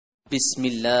بسم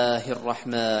الله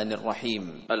الرحمن الرحيم.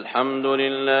 الحمد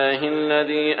لله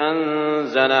الذي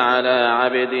أنزل على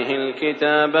عبده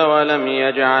الكتاب ولم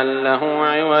يجعل له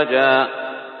عوجا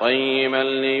قيما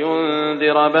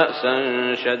لينذر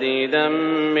بأسا شديدا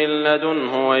من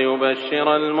لدنه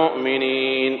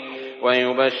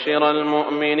ويبشر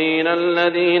المؤمنين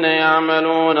الذين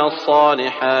يعملون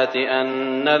الصالحات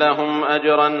أن لهم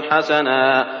أجرا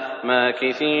حسنا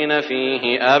ماكثين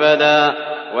فيه أبدا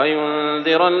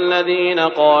وينذر الذين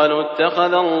قالوا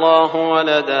اتخذ الله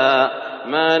ولدا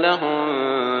ما لهم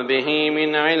به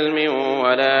من علم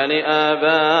ولا لآبائهم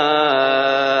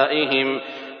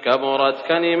كبرت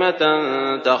كلمة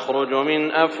تخرج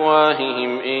من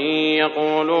أفواههم إن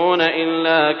يقولون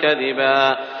إلا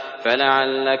كذبا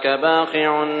فلعلك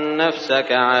باخع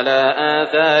نفسك على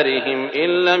آثارهم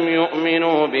إن لم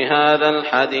يؤمنوا بهذا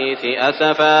الحديث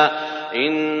أسفا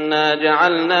إنا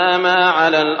جعلنا ما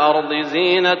على الأرض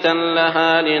زينة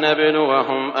لها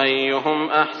لنبلوهم أيهم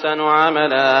أحسن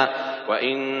عملا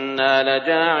وإنا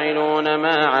لجاعلون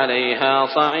ما عليها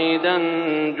صعيدا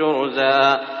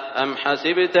جرزا أم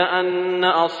حسبت أن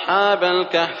أصحاب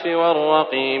الكهف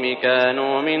والرقيم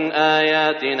كانوا من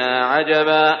آياتنا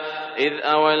عجبا إذ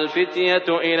أوى الفتية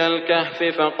إلى الكهف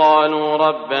فقالوا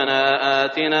ربنا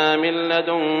آتنا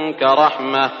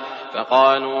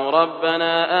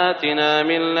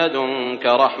من لدنك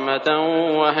رحمة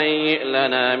وهيئ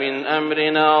لنا من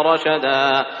أمرنا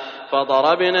رشدا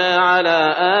فضربنا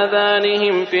على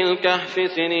آذانهم في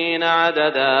الكهف سنين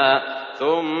عددا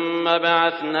ثم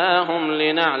بعثناهم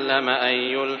لنعلم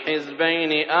أي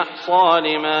الحزبين أحصى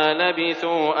لما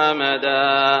لبثوا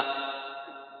أمدا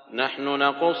نحن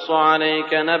نقص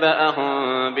عليك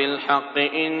نبأهم بالحق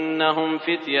إنهم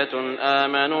فتية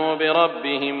آمنوا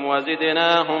بربهم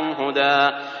وزدناهم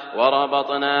هدى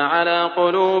وربطنا على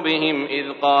قلوبهم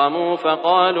إذ قاموا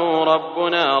فقالوا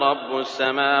ربنا رب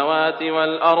السماوات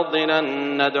والأرض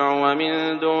لن ندعو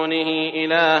من دونه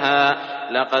إلها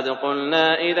لقد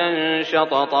قلنا إذا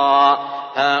شططا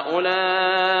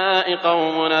هؤلاء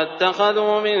قومنا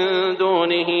اتخذوا من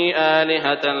دونه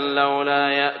آلهة لولا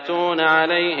يأتون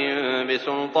عليهم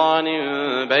بسلطان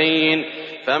بين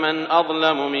فمن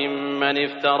أظلم ممن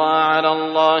افترى على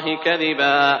الله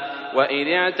كذبا وإذ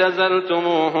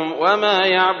اعتزلتموهم وما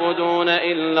يعبدون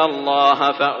إلا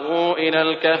الله فأووا إلى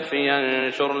الكهف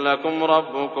ينشر لكم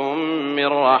ربكم من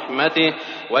رحمته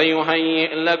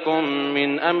ويهيئ لكم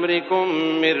من أمركم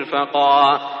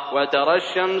مرفقا وترى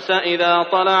الشمس إذا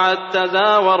طلعت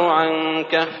تزاور عن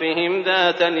كهفهم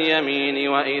ذات اليمين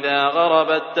وإذا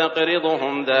غربت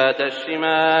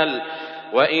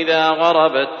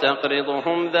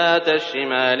تقرضهم ذات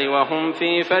الشمال وهم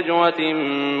في فجوة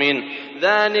منه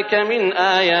ذلك من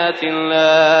آيات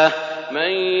الله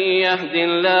من يهد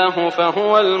الله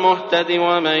فهو المهتد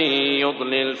ومن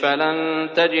يضلل فلن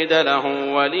تجد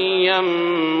له وليا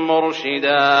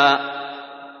مرشدا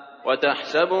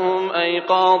وتحسبهم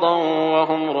أيقاظا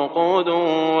وهم رقود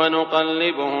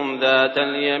ونقلبهم ذات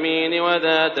اليمين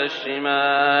وذات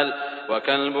الشمال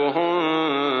وكلبهم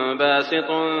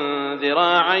باسط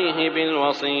ذراعيه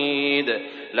بالوصيد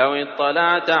لو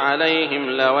اطلعت عليهم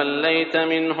لوليت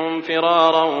منهم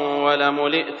فرارا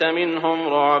ولملئت منهم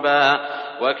رعبا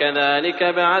وكذلك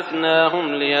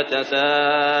بعثناهم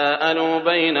ليتساءلوا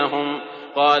بينهم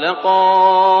قال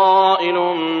قائل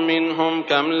منهم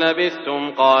كم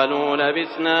لبثتم قالوا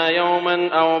لبثنا يوما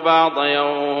أو بعض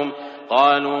يوم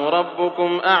قالوا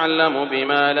ربكم أعلم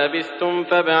بما لبثتم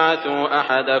فابعثوا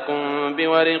أحدكم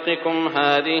بورقكم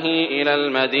هذه إلى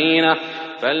المدينة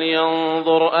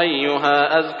فلينظر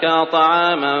أيها أزكى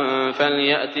طعاما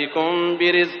فليأتكم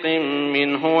برزق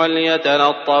منه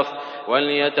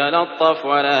وليتلطف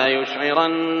ولا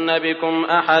يشعرن بكم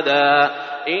أحدا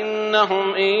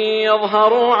إنهم إن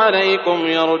يظهروا عليكم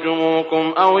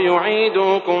يرجموكم أو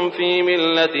يعيدوكم في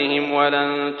ملتهم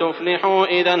ولن تفلحوا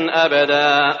إذن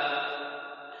أبدا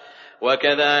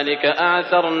وكذلك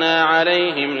أعثرنا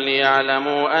عليهم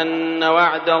ليعلموا أن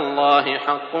وعد الله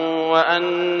حق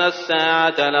وأن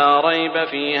الساعة لا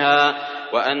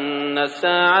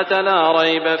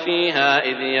ريب فيها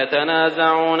إذ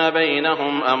يتنازعون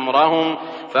بينهم أمرهم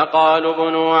فقالوا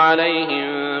بنوا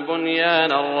عليهم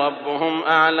بنيانا ربهم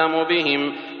أعلم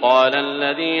بهم قال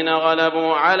الذين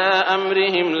غلبوا على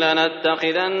أمرهم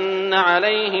لنتخذن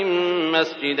عليهم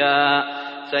مسجدا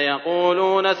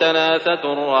سيقولون 3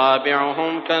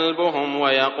 رابعهم كلبهم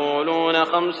ويقولون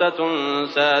 5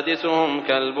 سادسهم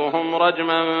كلبهم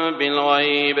رجما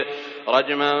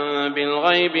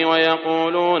بالغيب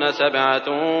ويقولون 7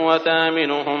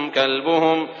 وثامنهم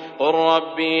كلبهم قل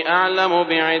ربي أعلم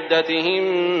بعدتهم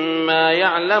ما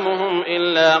يعلمهم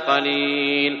إلا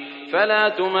قليل فلا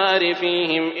تمار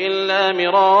فيهم إلا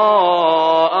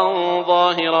مراء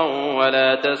ظاهرا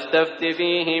ولا تستفت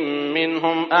فيهم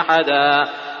منهم أحدا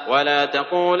ولا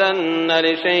تقولن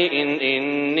لشيء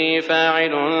إني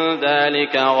فاعل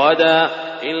ذلك غدا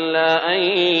إلا أن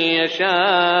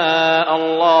يشاء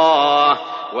الله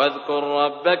واذكر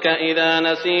ربك إذا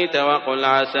نسيت وقل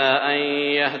عسى أن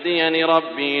يهديني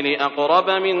ربي لأقرب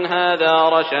من هذا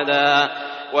رشدا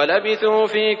ولبثوا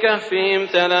في كهفهم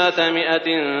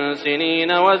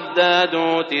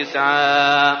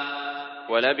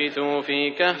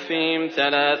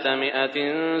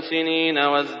 300 سنين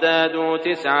وازدادوا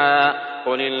تسعا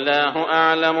قل الله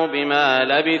أعلم بما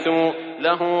لبثوا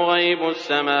له غيب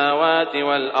السماوات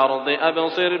والأرض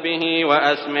أبصر به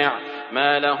وأسمع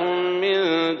ما لهم من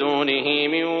دونه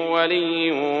من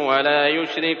ولي ولا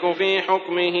يشرك في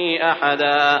حكمه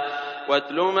أحدا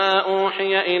واتل ما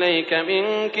أوحي إليك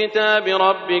من كتاب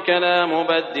ربك لا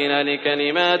مبدل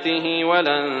لكلماته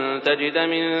ولن تجد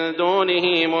من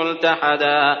دونه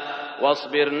ملتحدا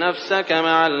واصبر نفسك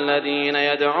مع الذين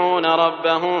يدعون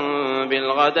ربهم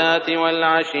بالغداة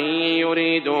والعشي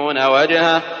يريدون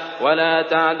وجهه ولا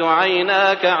تعد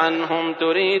عيناك عنهم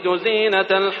تريد زينة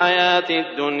الحياة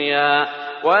الدنيا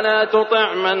ولا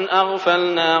تطع من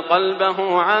أغفلنا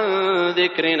قلبه عن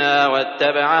ذكرنا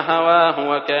واتبع هواه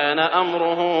وكان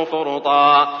أمره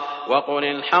فرطا وقل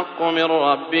الحق من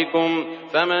ربكم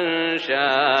فمن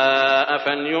شاء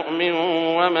فليؤمن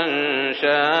ومن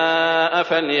شاء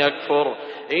فليكفر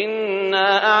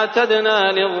إنا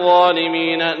أعتدنا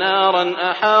للظالمين نارا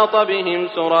أحاط بهم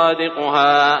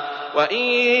سرادقها وإن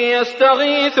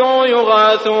يستغيثوا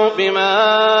يغاثوا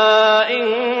بماء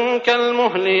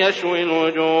كالمهل يشوي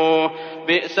الوجوه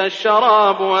بئس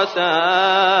الشراب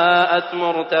وساءت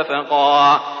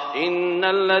مرتفقا إن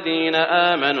الذين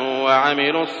آمنوا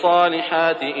وعملوا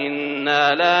الصالحات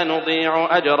إنا لا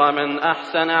نضيع أجر من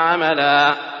أحسن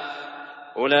عملا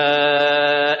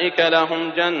أولئك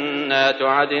لهم جنات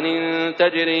عدن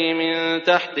تجري من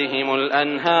تحتهم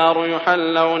الأنهار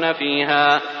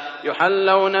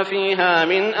يحلون فيها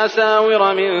من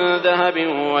أساور من ذهب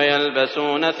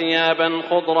ويلبسون ثيابا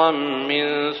خضرا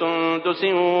من سندس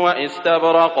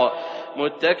واستبرق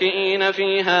متكئين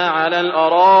فيها على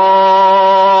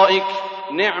الأرائك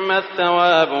نعم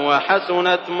الثواب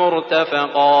وحسنت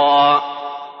مرتفقا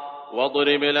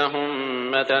واضرب لهم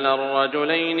مثلا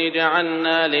الرجلين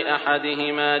جعلنا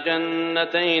لأحدهما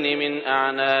جنتين من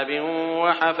أعناب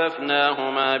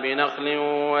وحففناهما بنخل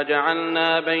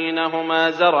وجعلنا بينهما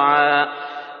زرعا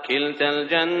كلتا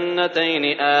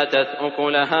الجنتين آتت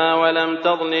أكلها ولم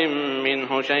تظلم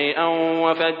منه شيئا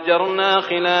وفجرنا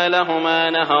خلالهما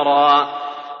نهرا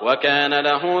وكان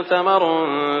له ثمر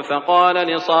فقال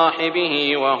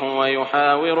لصاحبه وهو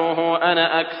يحاوره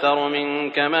أنا أكثر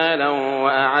منك مالا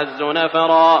وأعز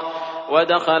نفرا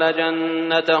ودخل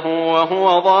جنته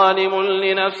وهو ظالم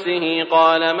لنفسه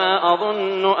قال ما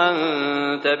أظن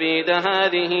أن تبيد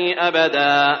هذه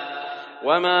أبدا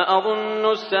وما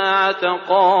أظن الساعة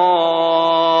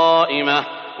قائمة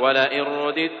ولئن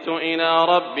رددت إلى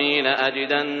ربي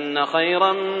لأجدن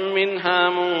خيرا منها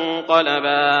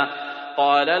منقلبا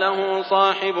قال له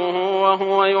صاحبه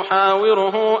وهو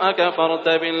يحاوره أكفرت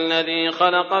بالذي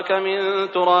خلقك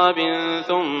من تراب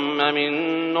ثم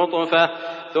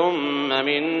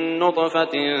من نطفة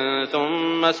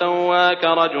ثم سواك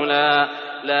رجلا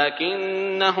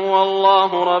لكن هو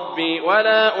الله ربي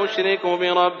ولا أشرك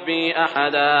بربي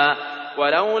أحدا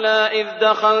ولولا إذ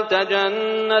دخلت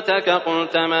جنتك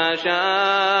قلت ما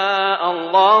شاء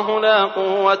الله لا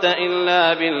قوة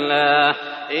إلا بالله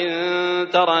إن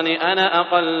ترني أنا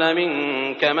أقل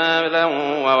منك مالا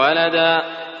وولدا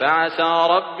فعسى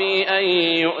ربي أن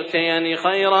يؤتيني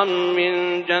خيرا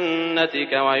من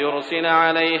جنتك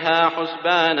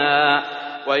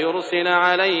ويرسل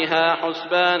عليها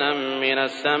حسبانا من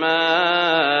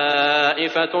السماء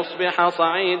فتصبح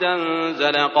صعيدا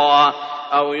زلقا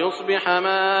أو يصبح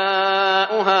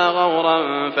ماؤها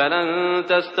غورا فلن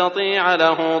تستطيع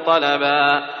له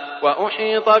طلبا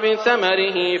وأحيط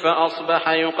بثمره فأصبح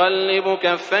يقلب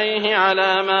كفيه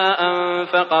على ما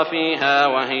أنفق فيها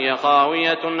وهي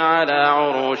خاوية على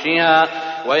عروشها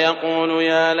ويقول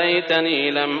يا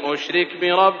ليتني لم أشرك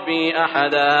بربي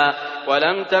أحدا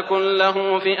ولم تكن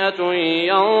له فئة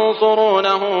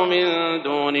ينصرونه من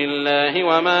دون الله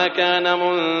وما كان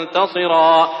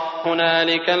منتصرا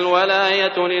هنالك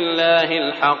الولاية لله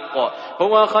الحق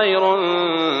هو خير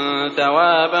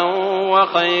ثوابا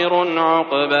وخير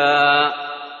عقبا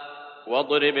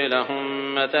واضرب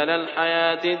لهم مثل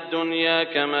الحياة الدنيا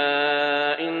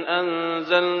كماء إن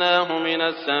أنزلناه من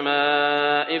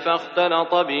السماء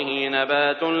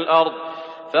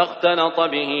فاختلط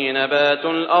به نبات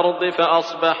الأرض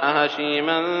فأصبح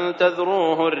هشيما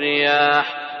تذروه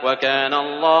الرياح وكان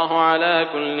الله على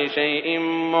كل شيء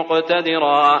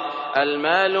مقتدرا.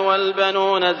 المال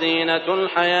والبنون زينة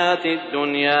الحياة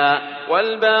الدنيا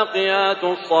والباقيات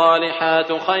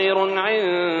الصالحات خير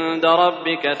عند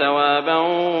ربك ثوابا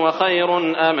وخير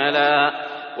أملا.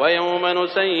 ويوم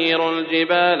نسير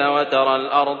الجبال وترى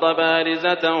الأرض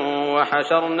بارزة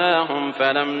وحشرناهم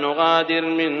فلم نغادر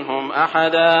منهم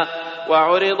أحدا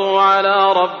وعرضوا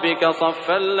على ربك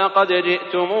صفا لقد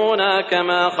جئتمونا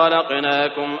كما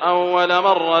خلقناكم أول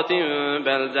مرة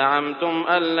بل زعمتم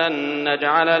أن لن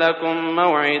نجعل لكم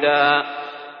موعدا.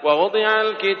 ووضع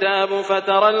الكتاب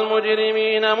فترى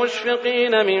المجرمين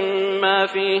مشفقين مما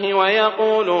فيه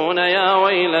ويقولون يا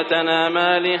ويلتنا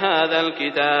ما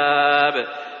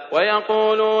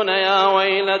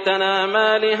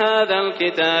لهذا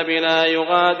الكتاب لا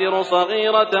يغادر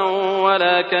صغيرة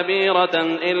ولا كبيرة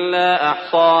إلا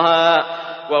أحصاها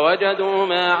ووجدوا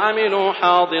ما عملوا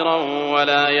حاضرا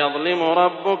ولا يظلم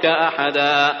ربك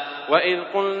أحدا. وإذ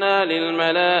قلنا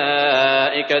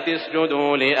للملائكة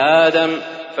اسجدوا لآدم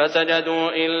فسجدوا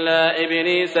إلا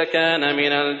إبليس كان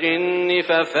من الجن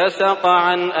ففسق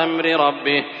عن أمر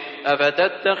ربه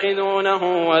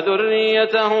أفتتخذونه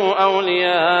وذريته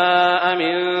أولياء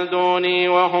من دوني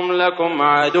وهم لكم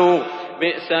عدو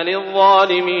بئس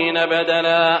للظالمين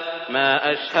بدلا.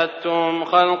 ما أشهدتم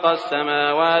خلق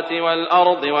السماوات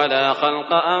والأرض ولا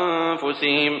خلق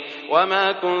أنفسهم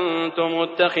وما كنت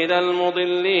متخذ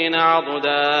المضلين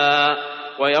عضدا.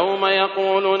 ويوم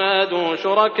يقول نادوا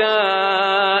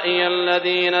شركائي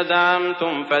الذين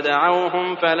زعمتم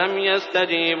فدعوهم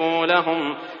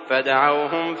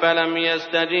فلم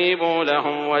يستجيبوا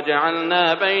لهم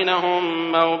وجعلنا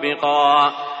بينهم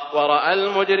موبقا. ورأى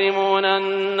المجرمون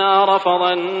النار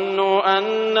فظنوا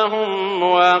أنهم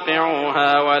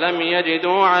مواقعوها ولم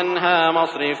يجدوا عنها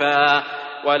مصرفا.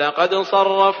 ولقد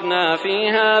صرفنا في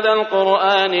هذا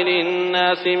القرآن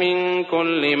للناس من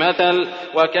كل مثل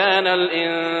وكان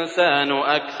الإنسان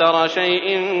أكثر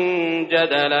شيء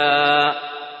جدلا.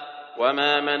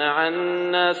 وما منع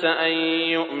الناس أن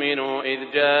يؤمنوا إذ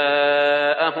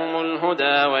جاءهم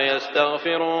الهدى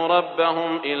ويستغفروا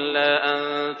ربهم إلا أن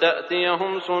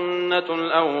تأتيهم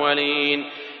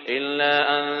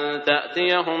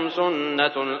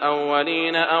سنة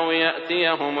الأولين أو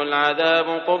يأتيهم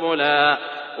العذاب قبلا.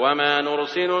 وما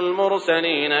نرسل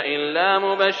المرسلين إلا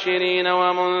مبشرين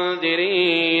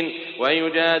ومنذرين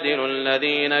ويجادل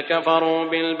الذين كفروا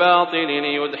بالباطل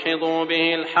ليدحضوا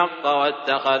به الحق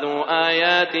واتخذوا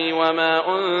آياتي وما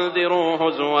أنذروا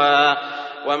هزوا.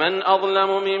 ومن أظلم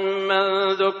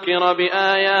ممن ذكر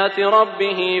بآيات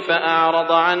ربه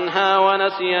فأعرض عنها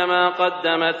ونسي ما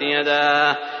قدمت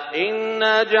يداه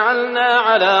إنا جعلنا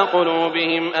على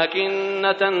قلوبهم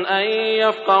أكنة أن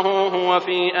يفقهوه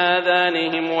وفي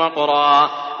آذانهم وقرا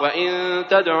وإن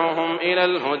تدعهم إلى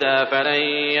الهدى فلن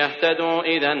يهتدوا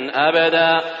إذن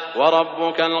أبدا.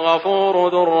 وربك الغفور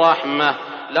ذو الرحمة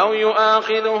لو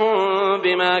يؤاخذهم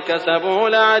بما كسبوا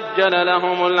لعجل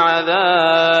لهم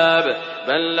العذاب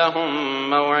بل لهم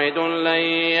موعد لن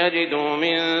يجدوا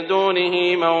من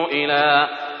دونه موئلا.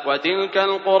 وتلك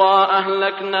القرى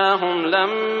أهلكناهم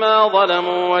لما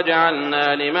ظلموا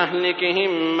وجعلنا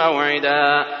لمهلكهم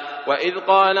موعدا. وإذ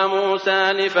قال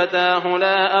موسى لفتاه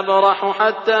لا أبرح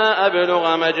حتى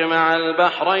أبلغ مجمع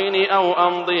البحرين أو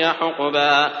أمضي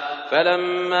حقبا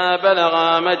فلما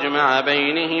بلغا مجمع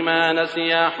بينهما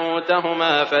نسيا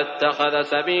حوتهما فاتخذ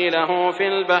سبيله في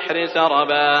البحر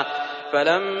سربا.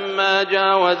 فلما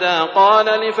جاوزا قال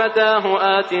لفتاه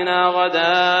آتنا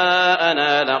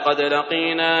غداءنا لقد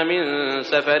لقينا من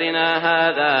سفرنا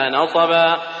هذا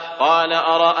نصبا. قال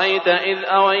أرأيت إذ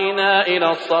أوينا إلى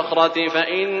الصخرة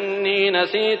فإني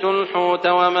نسيت الحوت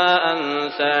وما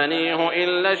أنسانيه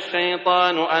إلا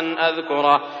الشيطان أن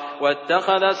أذكره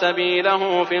واتخذ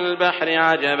سبيله في البحر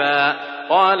عجبا.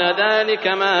 قال ذلك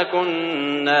ما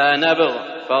كنا نبغ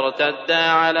فارتدا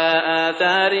على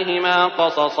آثارهما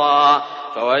قصصا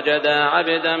فوجدا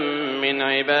عبدا من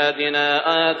عبادنا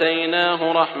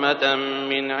آتيناه رحمة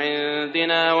من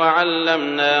عندنا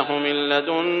وعلمناه من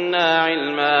لدنا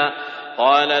علما.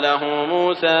 قال له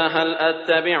موسى هل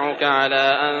أتبعك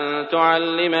على أن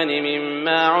تعلمني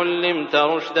مما علمت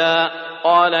رشدا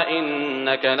قال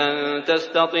إنك لن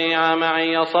تستطيع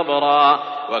معي صبرا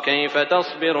وكيف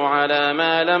تصبر على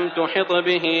ما لم تحط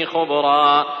به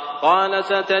خبرا. قال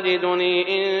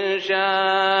ستجدني إن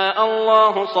شاء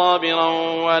الله صابرا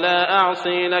ولا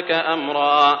أعصي لك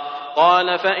أمرا.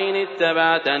 قال فإن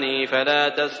اتبعتني فلا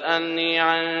تسألني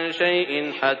عن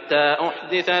شيء حتى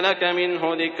أحدث لك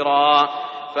منه ذكرا.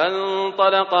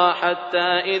 فانطلقا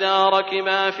حتى إذا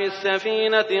ركبا في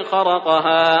السفينة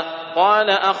خرقها قال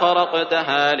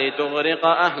أخرقتها لتغرق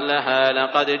أهلها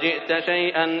لقد جئت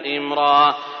شيئا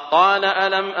إمرا قال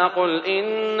ألم أقل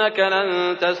إنك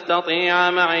لن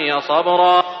تستطيع معي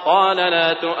صبرا قال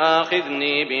لا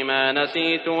تؤاخذني بما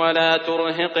نسيت ولا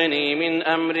ترهقني من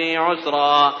أمري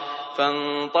عسرا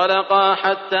فانطلقا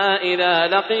حتى إذا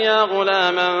لقيا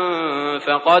غلاما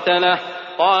فقتله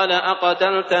قال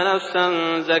أقتلت نفسا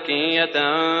زكية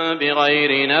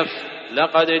بغير نفس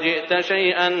لقد جئت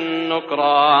شيئا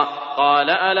نكرا قال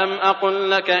ألم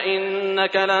أقل لك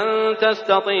إنك لن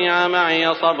تستطيع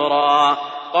معي صبرا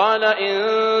قال إن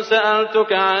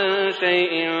سألتك عن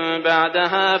شيء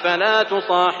بعدها فلا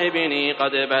تصاحبني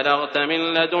قد بلغت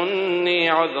من لدني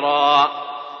عذرا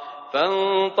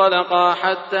فانطلقا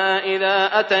حتى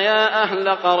إذا أتيا أهل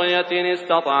قرية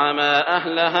استطعما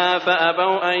أهلها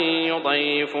فأبوا أن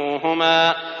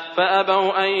يضيفوهما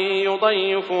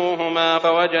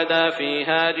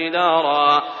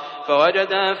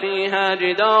فوجدا فيها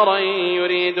جدارا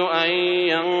يريد أن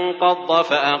ينقض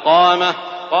فأقامه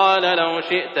قال لو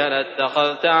شئت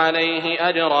لاتخذت عليه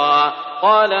أجرا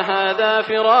قال هذا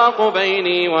فراق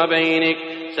بيني وبينك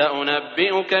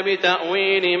سأنبئك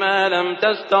بتأويل ما لم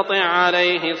تستطع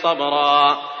عليه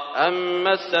صبرا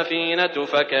أما السفينة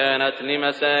فكانت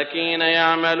لمساكين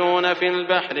يعملون في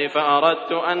البحر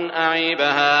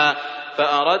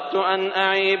فأردت أن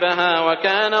أعيبها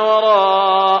وكان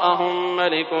وراءهم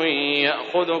ملك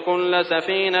يأخذ كل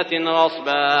سفينة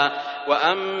غصبا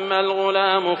وأما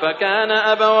الغلام فكان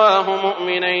أبواه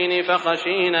مؤمنين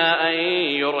فخشينا أن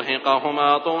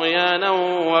يرهقهما طغيانا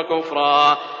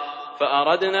وكفرا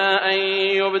فأردنا أن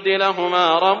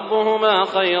يبدلهما ربهما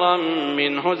خيرا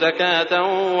منه زكاة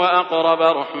وأقرب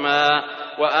رحما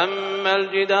وأما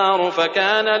الجدار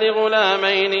فكان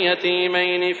لغلامين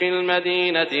يتيمين في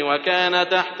المدينة وكان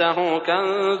تحته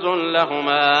كنز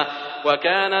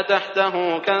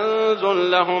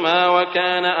لهما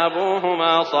وكان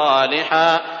أبوهما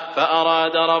صالحا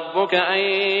فأراد ربك أن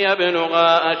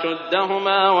يبلغا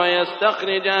أشدهما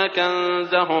ويستخرجا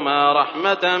كنزهما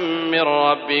رحمة من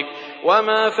ربك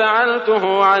وما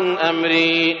فعلته عن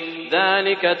أمري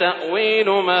ذلك تأويل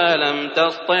ما لم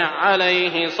تسطع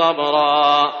عليه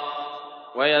صبرا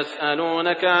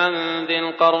ويسألونك عن ذي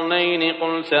القرنين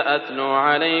قل سأتلو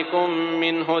عليكم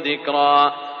منه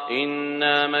ذكرا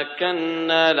إنا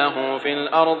مكنا له في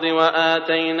الأرض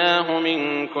وآتيناه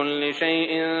من كل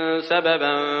شيء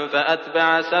سببا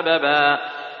فأتبع سببا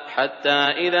حتى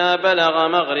إذا بلغ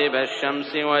مغرب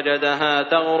الشمس وجدها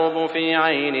تغرب في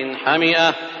عين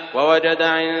حمئة ووجد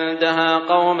عندها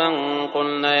قوما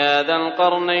قلنا يا ذا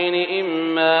القرنين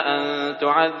إما أن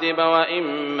تعذب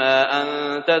وإما أن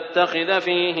تتخذ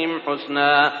فيهم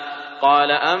حسنا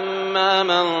قال أما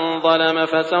من ظلم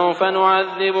فسوف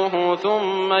نعذبه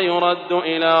ثم يرد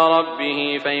إلى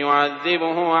ربه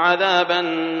فيعذبه عذابا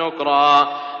نكرا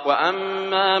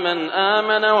وأما من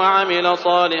آمن وعمل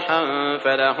صالحا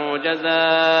فله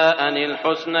جزاء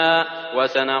الحسنى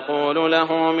وسنقول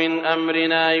له من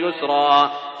أمرنا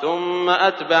يسرا ثم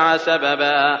أتبع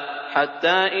سببا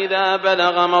حتى إذا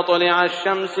بلغ مطلع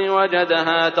الشمس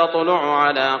وجدها تطلع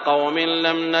على قوم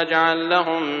لم نجعل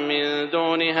لهم من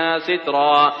دونها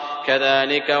سترا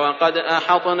كذلك وقد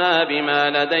أحطنا بما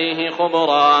لديه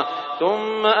خبرا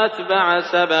ثم أتبع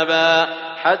سببا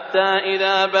حتى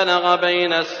إذا بلغ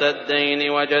بين السدين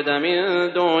وجد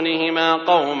من دونهما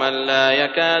قوما لا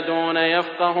يكادون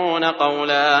يفقهون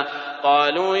قولا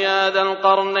قالوا يا ذا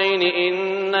القرنين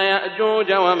إن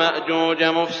يأجوج ومأجوج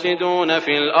مفسدون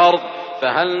في الأرض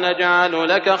فهل نجعل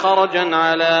لك خرجا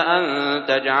على أن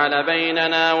تجعل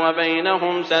بيننا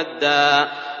وبينهم سدا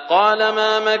قال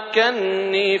ما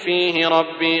مكني فيه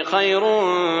ربي خير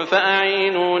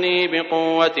فأعينوني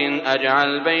بقوة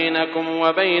أجعل بينكم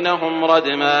وبينهم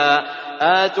ردما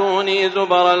آتوني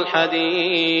زبر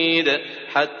الحديد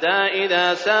حتى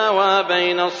إذا ساوى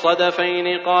بين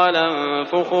الصدفين قال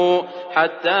انفخوا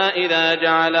حتى إذا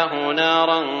جعله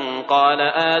نارا قال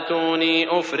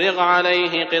آتوني أفرغ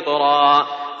عليه قطرا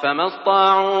فما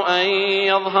استطاعوا أن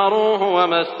يظهروه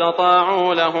وما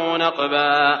استطاعوا له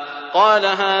نقبا قال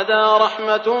هذا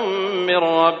رحمة من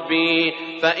ربي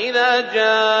فإذا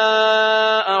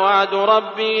جاء وعد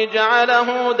ربي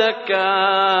جعله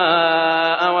دكاء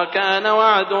وكان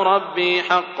وعد ربي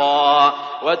حقا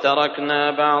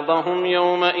وتركنا بعضهم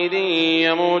يومئذ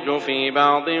يموج في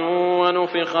بعض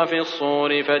ونفخ في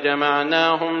الصور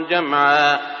فجمعناهم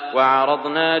جمعا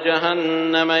وعرضنا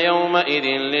جهنم يومئذ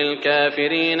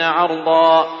للكافرين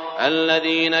عرضا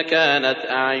الذين كانت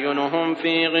أعينهم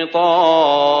في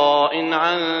غطاء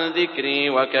عن ذكري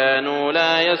وكانوا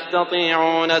لا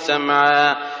يستطيعون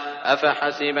سمعا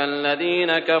أفحسب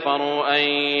الذين كفروا أن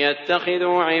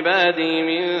يتخذوا عبادي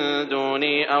من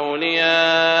دوني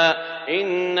أولياء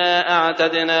إنا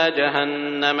أعتدنا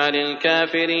جهنم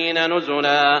للكافرين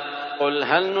نزلا قل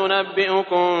هل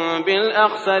ننبئكم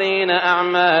بالأخسرين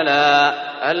أعمالا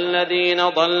الذين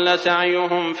ضل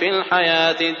سعيهم في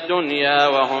الحياة الدنيا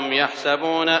وهم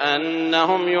يحسبون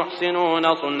أنهم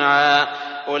يحسنون صنعا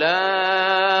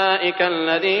أولئك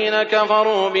الذين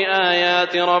كفروا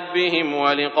بآيات ربهم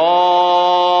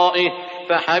ولقائه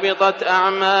فحبطت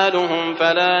أعمالهم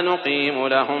فلا نقيم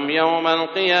لهم يوم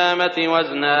القيامة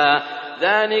وزنا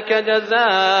ذلك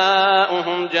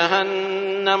جزاؤهم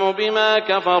جهنم بما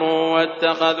كفروا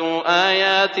واتخذوا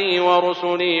آياتي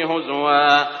ورسلي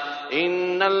هزوا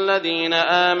إن الذين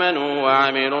آمنوا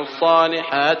وعملوا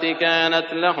الصالحات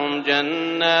كانت لهم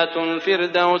جنات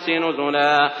الفردوس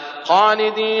نزلا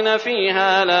خالدين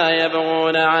فيها لا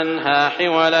يبغون عنها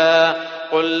حولا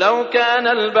قل لو كان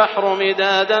البحر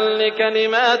مدادا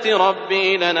لكلمات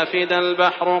ربي لنفد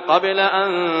البحر قبل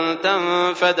أن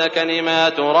تنفد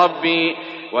كلمات ربي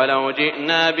ولو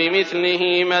جئنا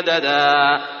بمثله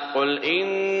مددا قل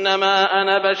إنما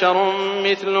أنا بشر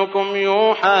مثلكم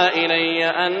يوحى إلي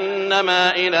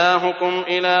أنما إلهكم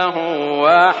إله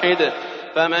واحد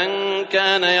فمن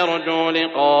كان يرجو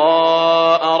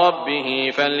لقاء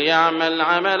ربه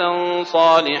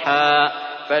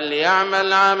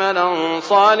فليعمل عملا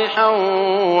صالحا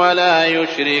ولا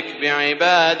يشرك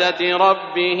بعبادة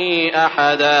ربه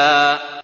أحدا.